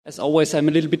As always, I'm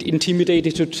a little bit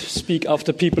intimidated to speak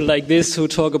after people like this who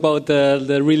talk about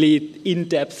the really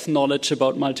in-depth knowledge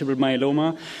about multiple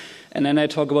myeloma. And then I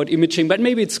talk about imaging, but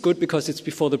maybe it's good because it's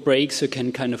before the break, so you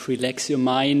can kind of relax your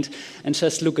mind and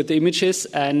just look at the images.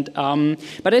 And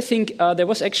but I think there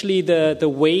was actually the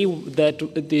way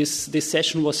that this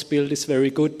session was built is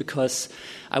very good, because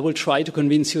I will try to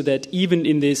convince you that even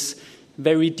in this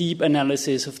very deep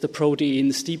analysis of the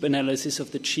proteins, deep analysis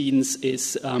of the genes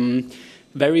is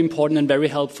very important and very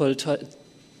helpful.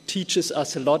 Teaches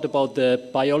us a lot about the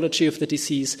biology of the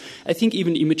disease. I think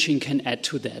even imaging can add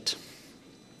to that.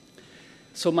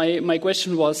 So my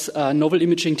question was novel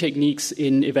imaging techniques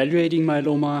in evaluating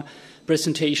myeloma,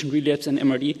 presentation, relapse, and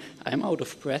MRD. I'm out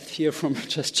of breath here from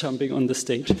just jumping on the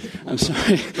stage. I'm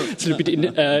sorry. It's a little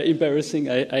bit embarrassing.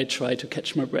 I try to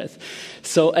catch my breath.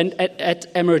 So, and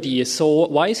at MRD, so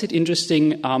why is it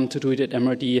interesting to do it at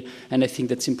MRD? And I think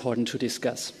that's important to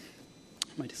discuss.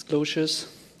 My disclosures.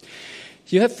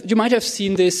 You might have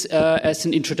seen this as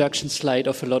an introduction slide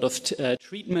of a lot of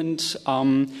treatment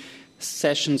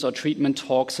sessions or treatment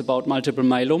talks about multiple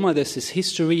myeloma. There's this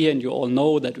history, and you all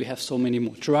know that we have so many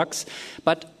more drugs.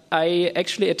 But I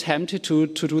actually attempted to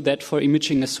do that for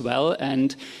imaging as well,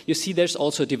 and you see there's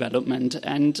also development.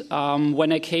 And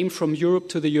when I came from Europe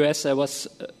to the US, I was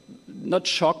not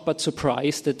shocked but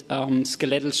surprised that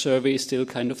skeletal survey is still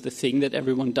kind of the thing that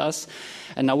everyone does.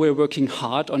 And now we're working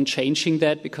hard on changing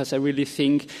that, because I really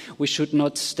think we should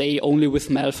not stay only with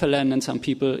melphalan, and some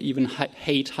people even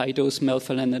hate high-dose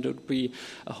melphalan. That would be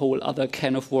a whole other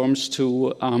can of worms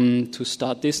to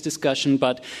start this discussion.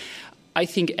 But I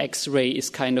think X-ray is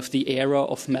kind of the era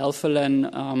of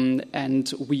melphalan,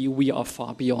 and we are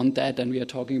far beyond that, and we are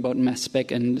talking about mass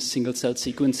spec and single-cell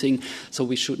sequencing, so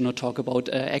we should not talk about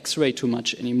X-ray too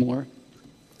much anymore.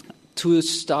 To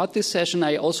start this session,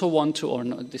 I also want to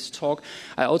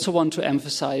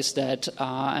emphasize that,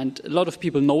 and a lot of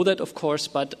people know that, of course,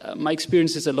 but my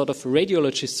experience is a lot of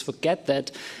radiologists forget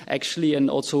that, actually, and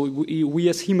also we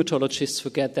as hematologists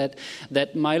forget that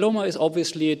myeloma is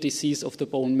obviously a disease of the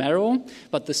bone marrow,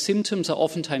 but the symptoms are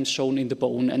oftentimes shown in the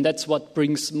bone, and that's what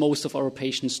brings most of our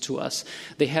patients to us.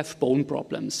 They have bone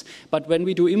problems. But when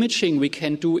we do imaging, we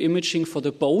can do imaging for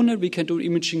the bone, and we can do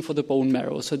imaging for the bone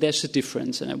marrow. So there's a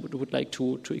difference, and I would like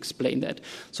to explain that.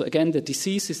 So again, the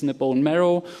disease is in the bone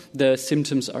marrow, the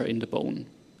symptoms are in the bone.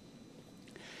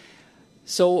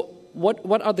 So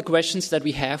what are the questions that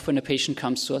we have when a patient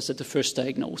comes to us at the first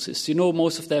diagnosis? You know,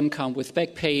 most of them come with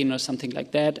back pain or something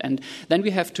like that, and then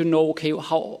we have to know, okay,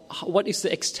 what is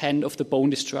the extent of the bone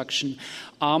destruction?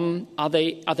 Are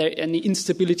there any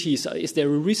instabilities? Is there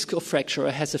a risk of fracture,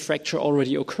 or has a fracture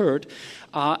already occurred?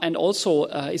 And also,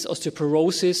 is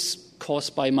osteoporosis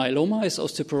caused by myeloma? Is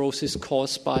osteoporosis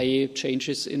caused by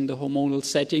changes in the hormonal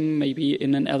setting, maybe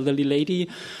in an elderly lady?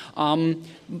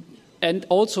 And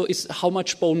also, is how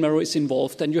much bone marrow is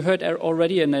involved. And you heard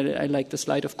already, and I like the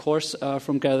slide, of course,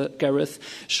 from Gareth,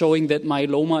 showing that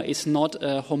myeloma is not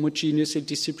a homogeneously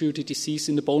distributed disease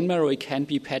in the bone marrow. It can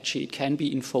be patchy, it can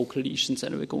be in focal lesions,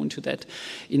 and we'll go into that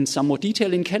in some more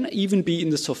detail, and can even be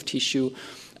in the soft tissue.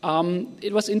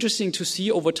 It was interesting to see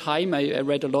over time. I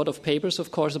read a lot of papers, of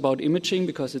course, about imaging,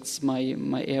 because it's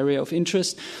my area of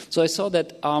interest. So I saw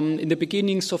that in the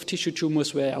beginning, soft tissue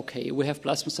tumors were okay. We have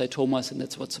plasmacytomas, and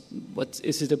that's what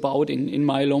is it about in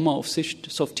myeloma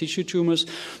of soft tissue tumors.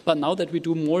 But now that we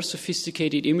do more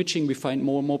sophisticated imaging, we find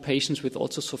more and more patients with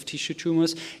also soft tissue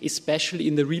tumors, especially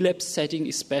in the relapse setting,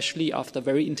 especially after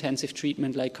very intensive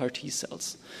treatment like CAR T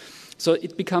cells. So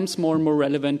it becomes more and more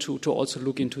relevant to also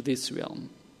look into this realm.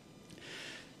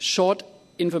 Short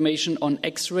information on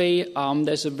X-ray.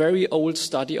 There's a very old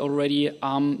study already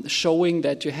showing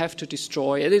that you have to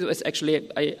destroy. It was actually,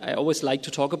 I always like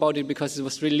to talk about it because it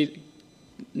was really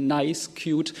nice,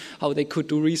 cute, how they could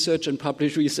do research and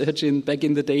publish research back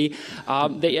in the day.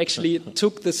 They actually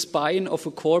took the spine of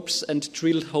a corpse and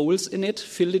drilled holes in it,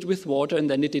 filled it with water,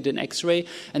 and then they did an X-ray,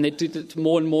 and they did it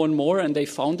more and more and more, and they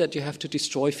found that you have to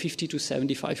destroy 50 to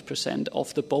 75%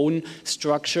 of the bone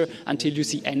structure until you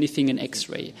see anything in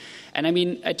X-ray. And I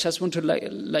mean, I just want to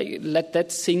let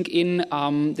that sink in.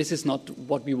 This is not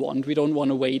what we want. We don't want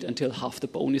to wait until half the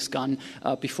bone is gone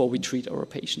before we treat our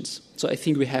patients. So I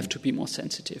think we have to be more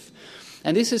sensitive.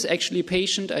 And this is actually a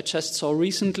patient I just saw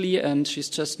recently, and she's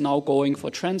just now going for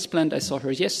transplant. I saw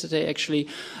her yesterday, actually,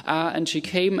 and she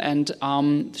came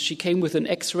with an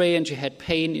X-ray, and she had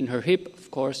pain in her hip.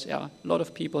 Of course, yeah, a lot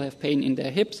of people have pain in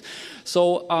their hips.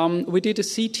 So we did a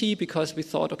CT because we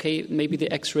thought, okay, maybe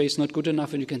the X-ray is not good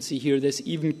enough, and you can see here there's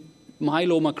even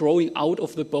myeloma growing out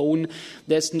of the bone.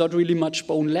 There's not really much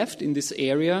bone left in this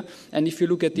area. And if you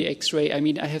look at the X-ray, I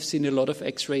mean, I have seen a lot of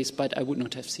X-rays, but I would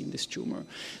not have seen this tumor.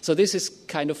 So this is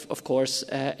kind of course,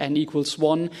 n equals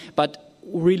 1, but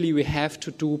really we have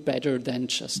to do better than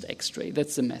just X-ray.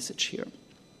 That's the message here.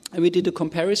 And we did a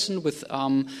comparison with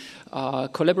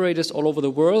collaborators all over the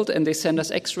world, and they sent us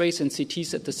X-rays and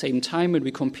CTs at the same time, and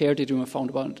we compared it, and we found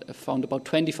about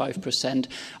 25%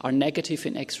 are negative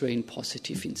in X-ray and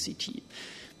positive in CT.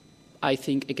 I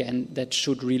think, again, that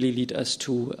should really lead us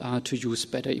to use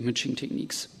better imaging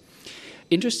techniques.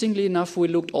 Interestingly enough, we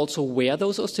looked also where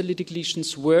those osteolytic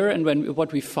lesions were, and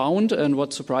what we found, and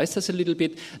what surprised us a little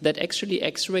bit, that actually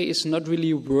X-ray is not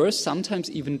really worse, sometimes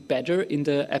even better in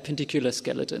the appendicular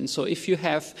skeleton. So if you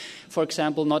have, for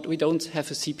example, we don't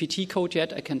have a CPT code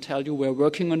yet. I can tell you we're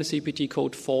working on a CPT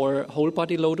code for whole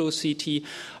body low-dose CT,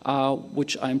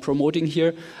 which I'm promoting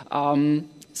here.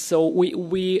 So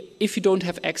we, if you don't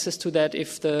have access to that,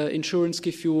 if the insurance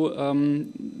give you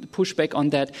pushback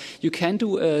on that, you can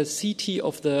do a CT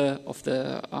of the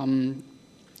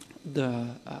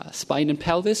spine and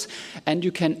pelvis, and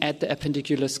you can add the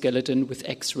appendicular skeleton with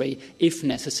X-ray if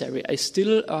necessary. I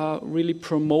still really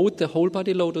promote the whole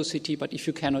body low-dose CT, but if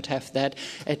you cannot have that,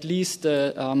 at least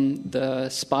the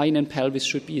spine and pelvis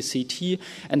should be a CT,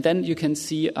 and then you can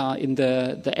see in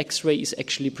the X-ray is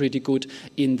actually pretty good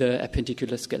in the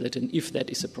appendicular skeleton if that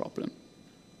is a problem.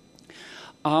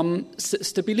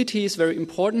 Stability is very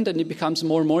important, and it becomes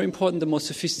more and more important the more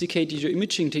sophisticated your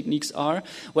imaging techniques are.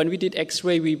 When we did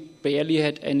X-ray, we barely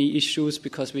had any issues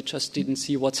because we just didn't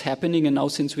see what's happening. And now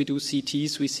since we do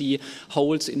CTs, we see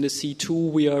holes in the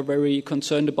C2. We are very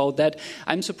concerned about that.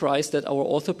 I'm surprised that our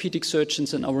orthopedic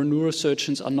surgeons and our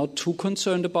neurosurgeons are not too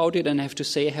concerned about it. And I have to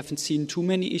say I haven't seen too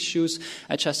many issues.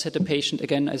 I just had a patient,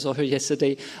 again, I saw her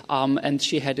yesterday, and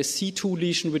she had a C2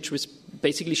 lesion, which was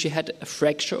basically she had a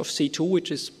fracture of C2, which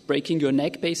is breaking your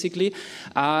neck, basically.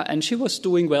 And she was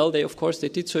doing well. They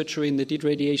did surgery and they did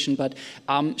radiation, but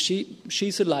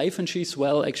she's alive and she's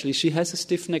well, actually. She has a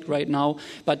stiff neck right now,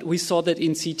 but we saw that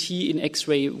in CT, in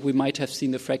X-ray, we might have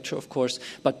seen the fracture, of course,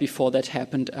 but before that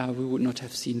happened, we would not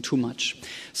have seen too much.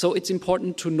 So it's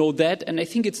important to know that, and I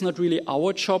think it's not really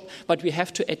our job, but we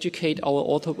have to educate our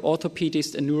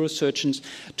orthopedists and neurosurgeons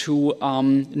to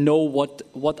know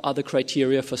what are the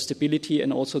criteria for stability,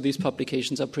 and also these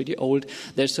publications are pretty old.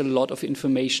 There's a lot of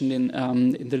information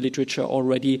in the literature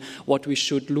already, what we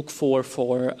should look for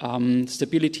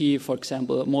stability, for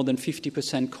example, more than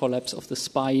 50% collapse of the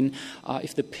spine,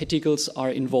 if the pedicles are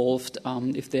involved,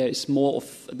 if there is more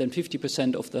than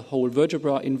 50% of the whole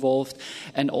vertebra involved,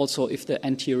 and also if the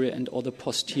anterior and or the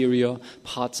posterior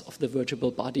parts of the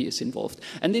vertebral body is involved.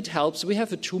 And it helps. We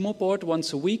have a tumor board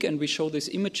once a week, and we show these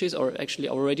images, or actually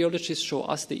our radiologists show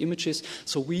us the images,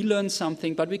 so we learn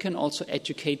something, but we can also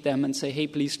educate them and say, hey,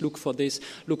 please look for this,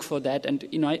 look for that. And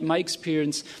in my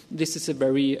experience, this is a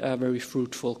very, very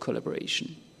fruitful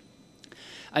collaboration.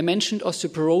 I mentioned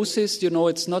osteoporosis.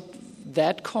 It's not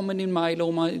that common in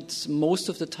myeloma. Most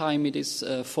of the time it is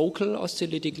focal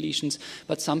osteolytic lesions,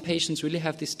 but some patients really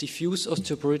have this diffuse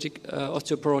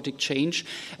osteoporotic change.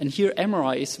 And here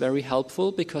MRI is very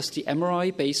helpful because the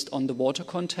MRI, based on the water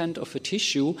content of a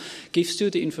tissue, gives you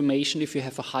the information if you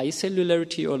have a high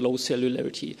cellularity or low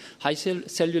cellularity. High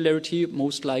cellularity,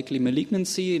 most likely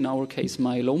malignancy, in our case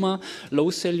myeloma. Low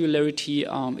cellularity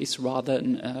is rather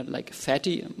like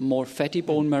more fatty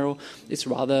bone marrow. It's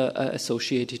rather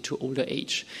associated to older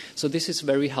age. So this is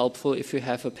very helpful if you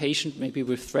have a patient maybe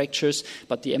with fractures,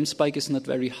 but the M spike is not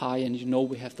very high, and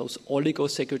we have those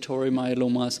oligosecretory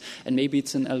myelomas, and maybe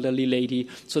it's an elderly lady.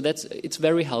 So it's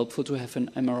very helpful to have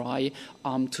an MRI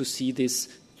to see these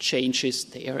changes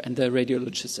there, and the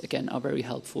radiologists again are very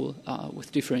helpful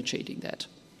with differentiating that.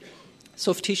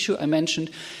 Soft tissue I mentioned.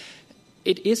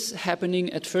 It is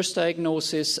happening at first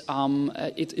diagnosis.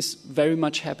 It is very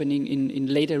much happening in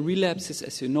later relapses,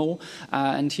 as you know.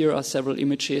 And here are several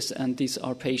images, and these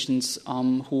are patients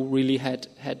who really had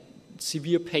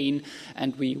severe pain,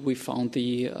 and we found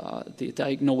the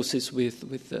diagnosis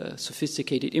with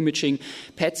sophisticated imaging.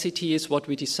 PET-CT is what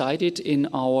we decided in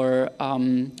our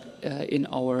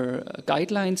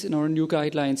guidelines, in our new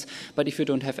guidelines. But if you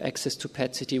don't have access to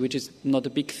PET-CT, which is not a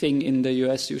big thing in the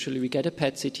US, usually we get a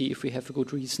PET-CT if we have a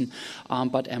good reason.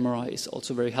 But MRI is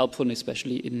also very helpful,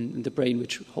 especially in the brain,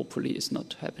 which hopefully is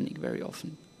not happening very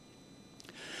often.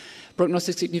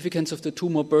 Prognostic significance of the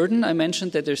tumor burden. I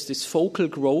mentioned that there's this focal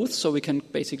growth, so we can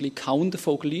basically count the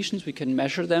focal lesions. We can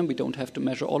measure them. We don't have to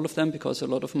measure all of them because a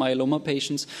lot of myeloma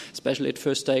patients, especially at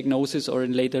first diagnosis or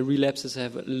in later relapses,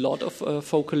 have a lot of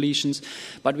focal lesions.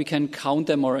 But we can count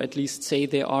them, or at least say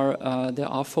there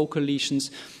are focal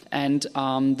lesions. And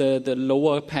the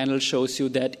lower panel shows you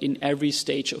that in every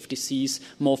stage of disease,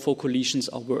 more focal lesions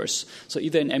are worse. So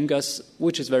either in MGUS,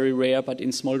 which is very rare, but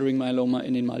in smoldering myeloma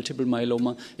and in multiple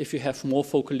myeloma, if you have more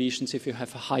focal lesions, if you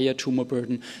have a higher tumor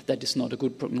burden, that is not a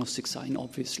good prognostic sign,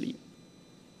 obviously.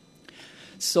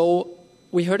 So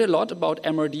we heard a lot about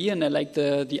MRD, and I like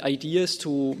the ideas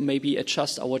to maybe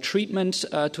adjust our treatment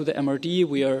to the MRD.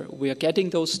 We are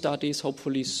getting those studies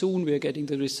hopefully soon. We are getting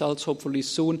the results hopefully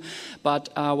soon. But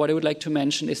what I would like to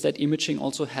mention is that imaging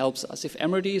also helps us. If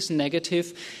MRD is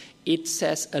negative, it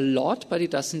says a lot, but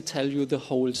it doesn't tell you the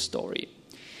whole story.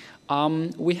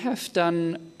 We have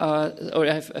done, or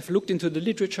I've looked into the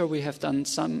literature. We have done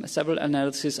several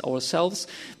analyses ourselves.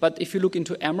 But if you look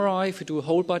into MRI, if you do a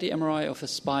whole body MRI of a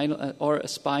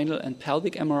spinal and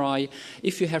pelvic MRI,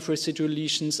 if you have residual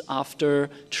lesions after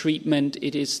treatment,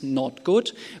 it is not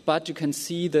good. But you can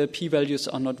see the p-values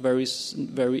are not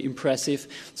very impressive.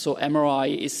 So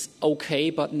MRI is okay,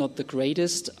 but not the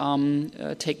greatest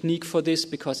technique for this,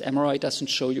 because MRI doesn't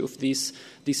show you if these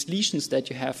lesions that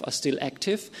you have are still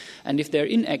active. And if they're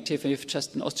inactive, and if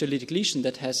just an osteolytic lesion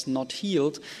that has not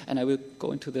healed, and I will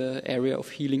go into the area of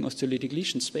healing osteolytic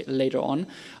lesions later on,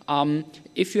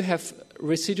 if you have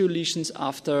residual lesions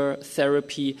after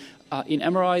therapy, in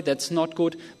MRI, that's not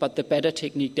good, but the better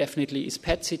technique definitely is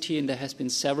PET-CT, and there has been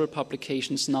several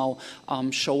publications now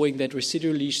showing that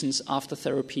residual lesions after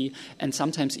therapy, and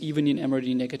sometimes even in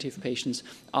MRD-negative patients,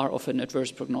 are of an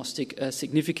adverse prognostic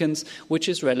significance, which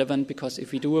is relevant because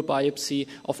if we do a biopsy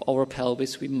of our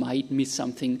pelvis, we might miss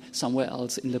something somewhere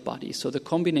else in the body. So the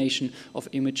combination of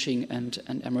imaging and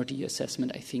MRD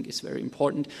assessment, I think, is very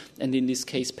important, and in this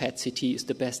case, PET-CT is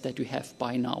the best that we have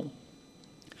by now.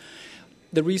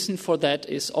 The reason for that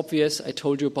is obvious. I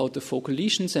told you about the focal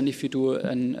lesions, and if you do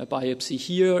a biopsy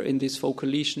here in this focal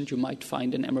lesion, you might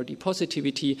find an MRD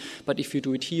positivity, but if you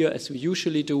do it here, as we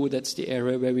usually do, that's the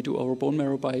area where we do our bone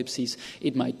marrow biopsies,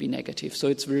 it might be negative. So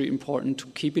it's very important to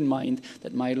keep in mind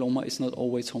that myeloma is not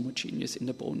always homogeneous in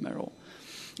the bone marrow.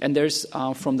 And there's,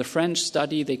 from the French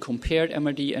study, they compared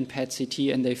MRD and PET-CT,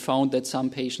 and they found that some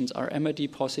patients are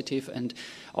MRD positive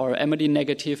or MRD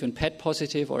negative and PET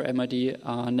positive, or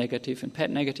MRD negative and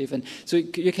PET negative. And so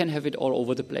you can have it all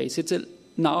over the place. It's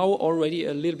now already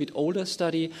a little bit older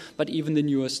study, but even the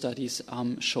newer studies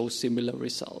show similar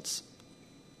results.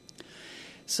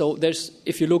 So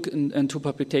if you look in two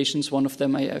publications, one of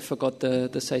them, I forgot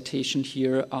the citation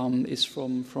here, is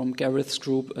from Gareth's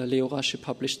group. Leo Rasche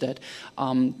published that.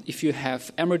 If you have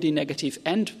MRD negative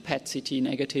and PET-CT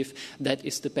negative, that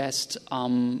is the best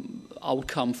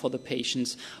outcome for the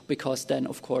patients, because then,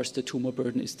 of course, the tumor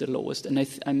burden is the lowest. And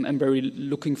I'm very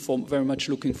much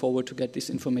looking forward to get this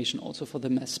information also for the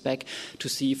mass spec, to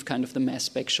see if kind of the mass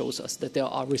spec shows us that there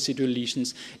are residual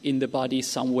lesions in the body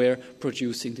somewhere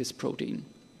producing this protein.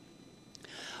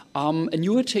 A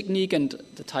newer technique, and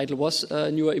the title was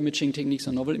Newer Imaging Techniques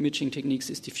or Novel Imaging Techniques,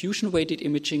 is diffusion-weighted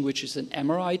imaging, which is an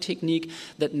MRI technique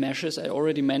that measures, I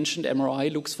already mentioned,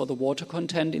 MRI looks for the water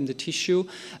content in the tissue,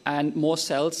 and more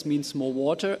cells means more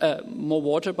water,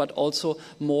 but also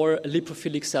more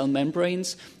lipophilic cell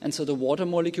membranes. And so the water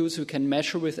molecules we can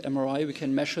measure with MRI, we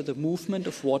can measure the movement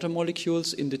of water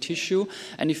molecules in the tissue,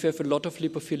 and if you have a lot of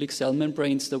lipophilic cell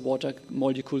membranes, the water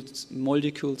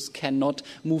molecules cannot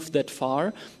move that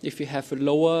far. If you have a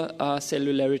lower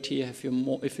cellularity, if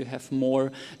you have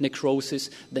more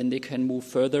necrosis, then they can move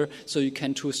further. So you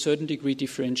can, to a certain degree,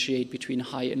 differentiate between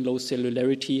high and low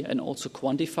cellularity and also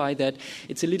quantify that.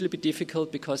 It's a little bit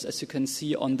difficult because, as you can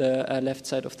see on the left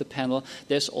side of the panel,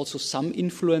 there's also some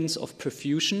influence of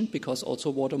perfusion, because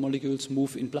also water molecules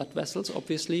move in blood vessels,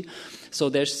 obviously. So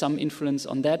there's some influence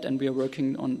on that, and we are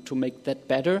working on to make that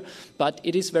better. But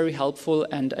it is very helpful,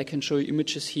 and I can show you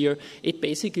images here. It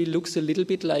basically looks a little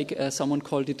bit like someone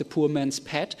called it the poor man's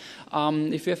PET.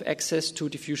 If you have access to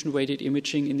diffusion-weighted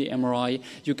imaging in the MRI,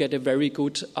 you get a very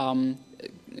good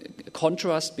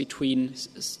contrast between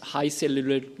high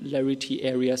cellularity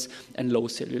areas and low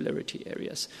cellularity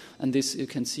areas. And this you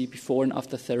can see before and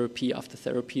after therapy. After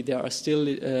therapy, there are still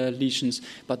lesions,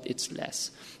 but it's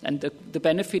less. And the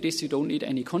benefit is you don't need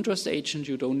any contrast agent,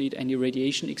 you don't need any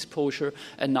radiation exposure,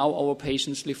 and now our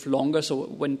patients live longer. So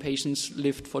when patients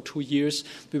lived for 2 years,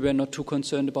 we were not too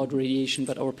concerned about radiation,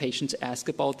 but our patients ask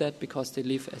about that because they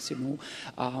live, as you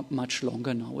know, much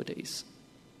longer nowadays.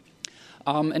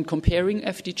 And comparing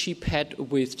FDG PET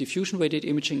with diffusion-weighted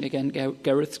imaging, again,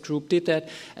 Gareth's group did that,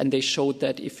 and they showed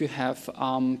that if you have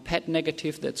PET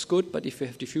negative, that's good, but if you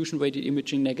have diffusion-weighted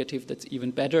imaging negative, that's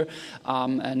even better.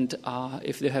 And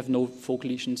if they have no focal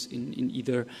lesions in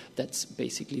either, that's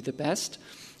basically the best.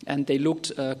 And they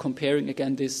looked, comparing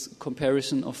again this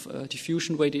comparison of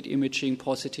diffusion-weighted imaging,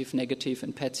 positive, negative,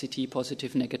 and PET-CT,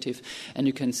 positive, negative. And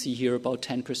you can see here about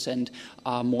 10%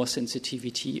 more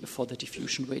sensitivity for the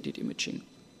diffusion-weighted imaging.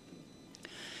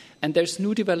 And there's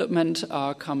new development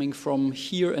coming from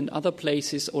here and other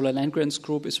places. Ola Landgren's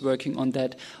group is working on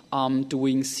that,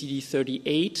 doing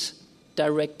CD38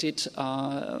 directed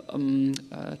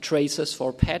tracers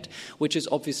for PET, which is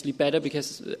obviously better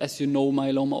because, as you know,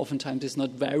 myeloma oftentimes is not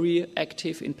very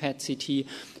active in PET-CT,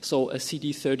 so a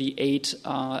CD38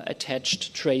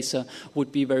 attached tracer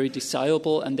would be very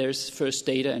desirable, and there's first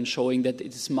data and showing that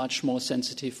it is much more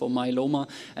sensitive for myeloma.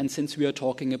 And since we are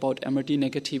talking about MRD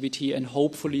negativity and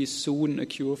hopefully soon a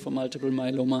cure for multiple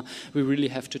myeloma, we really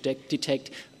have to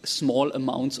detect small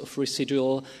amounts of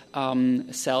residual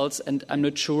cells, and I'm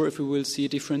not sure if we will see a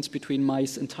difference between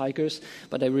mice and tigers,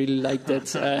 but I really like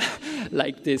that,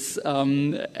 like this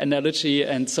analogy,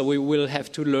 and so we will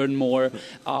have to learn more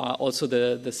also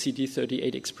the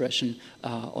CD38 expression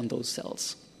on those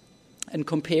cells. And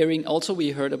comparing, also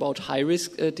we heard about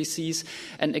high-risk disease,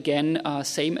 and again,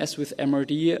 same as with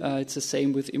MRD, it's the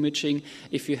same with imaging.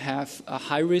 If you have a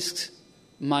high-risk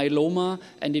myeloma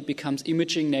and it becomes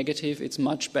imaging negative, it's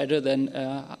much better than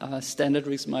a standard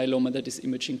risk myeloma that is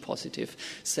imaging positive.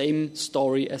 Same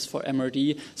story as for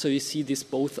MRD. So you see these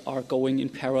both are going in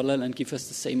parallel and give us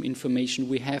the same information.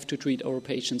 We have to treat our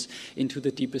patients into the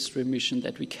deepest remission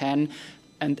that we can.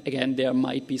 And again, there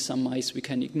might be some mice we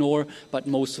can ignore, but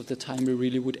most of the time we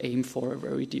really would aim for a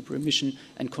very deep remission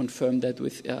and confirm that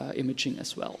with imaging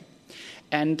as well.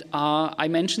 And I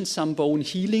mentioned some bone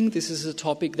healing. This is a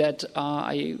topic that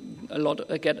I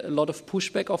get a lot of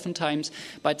pushback oftentimes.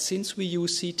 But since we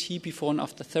use CT before and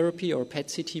after therapy or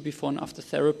PET-CT before and after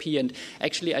therapy, and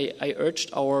actually I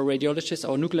urged our radiologists,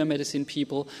 our nuclear medicine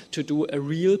people, to do a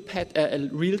real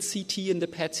CT in the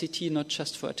PET-CT, not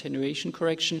just for attenuation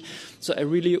correction. So I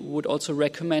really would also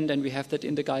recommend, and we have that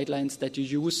in the guidelines, that you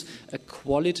use a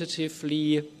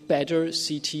qualitatively better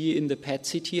CT in the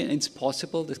PET-CT, and it's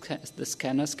possible, the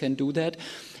scanners can do that.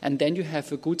 And then you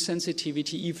have a good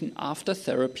sensitivity even after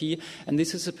therapy. And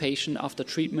this is a patient after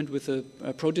treatment with a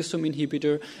proteasome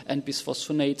inhibitor and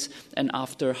bisphosphonates, and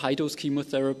after high-dose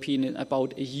chemotherapy, in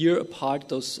about a year apart,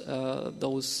 those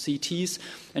CTs.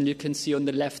 And you can see on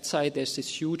the left side there's this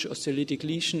huge osteolytic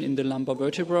lesion in the lumbar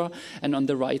vertebra, and on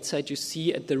the right side you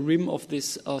see at the rim of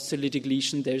this osteolytic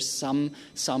lesion there's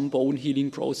some bone healing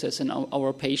process, and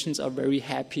our patients are very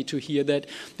happy to hear that,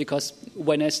 because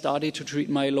when I started to treat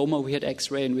myeloma we had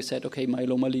X-ray and we said, okay,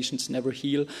 myeloma lesions never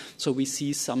heal, so we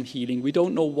see some healing. We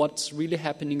don't know what's really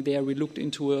happening there. We looked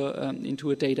into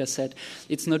a data set.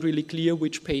 It's not really clear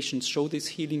which patients show this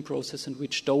healing process and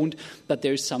which don't, but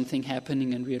there's something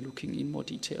happening and we are looking in more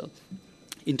detail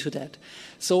into that.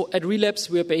 So at Relapse,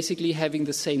 we are basically having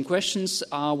the same questions.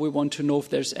 We want to know if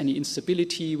there's any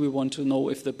instability. We want to know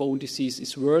if the bone disease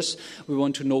is worse. We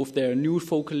want to know if there are new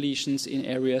focal lesions in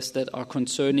areas that are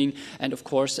concerning. And of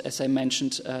course, as I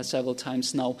mentioned several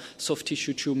times now, soft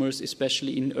tissue tumors,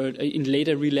 especially in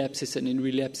later relapses and in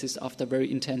relapses after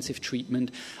very intensive treatment,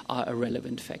 are a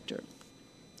relevant factor.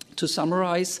 To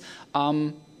summarize,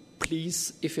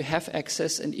 please, if you have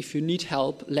access and if you need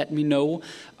help, let me know.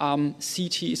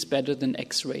 CT is better than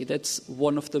X-ray. That's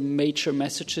one of the major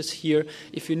messages here.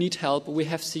 If you need help, we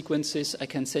have sequences. I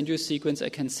can send you a sequence. I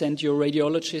can send your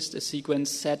radiologist a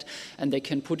sequence set, and they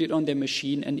can put it on their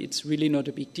machine, and it's really not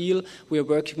a big deal. We are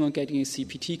working on getting a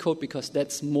CPT code because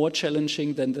that's more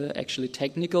challenging than the actually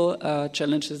technical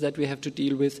challenges that we have to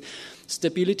deal with.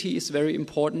 Stability is very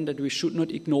important, that we should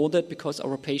not ignore that, because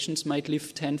our patients might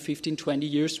live 10, 15, 20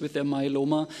 years with their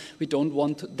myeloma. We don't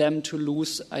want them to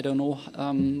lose,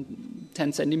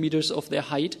 10 centimeters of their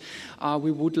height.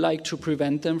 We would like to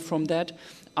prevent them from that.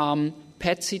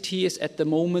 PET-CT is at the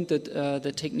moment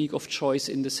the technique of choice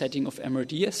in the setting of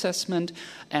MRD assessment,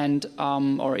 and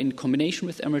or in combination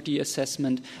with MRD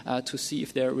assessment to see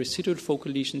if there are residual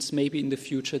focal lesions. Maybe in the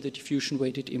future the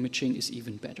diffusion-weighted imaging is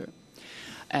even better.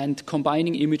 And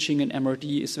combining imaging and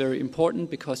MRD is very important,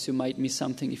 because you might miss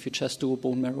something if you just do a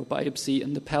bone marrow biopsy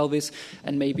in the pelvis.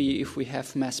 And maybe if we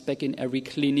have mass spec in every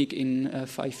clinic in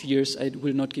 5 years, I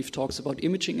will not give talks about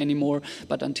imaging anymore.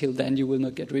 But until then, you will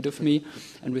not get rid of me.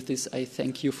 And with this, I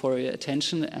thank you for your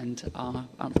attention, and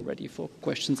I'm ready for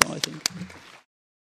questions now, I think.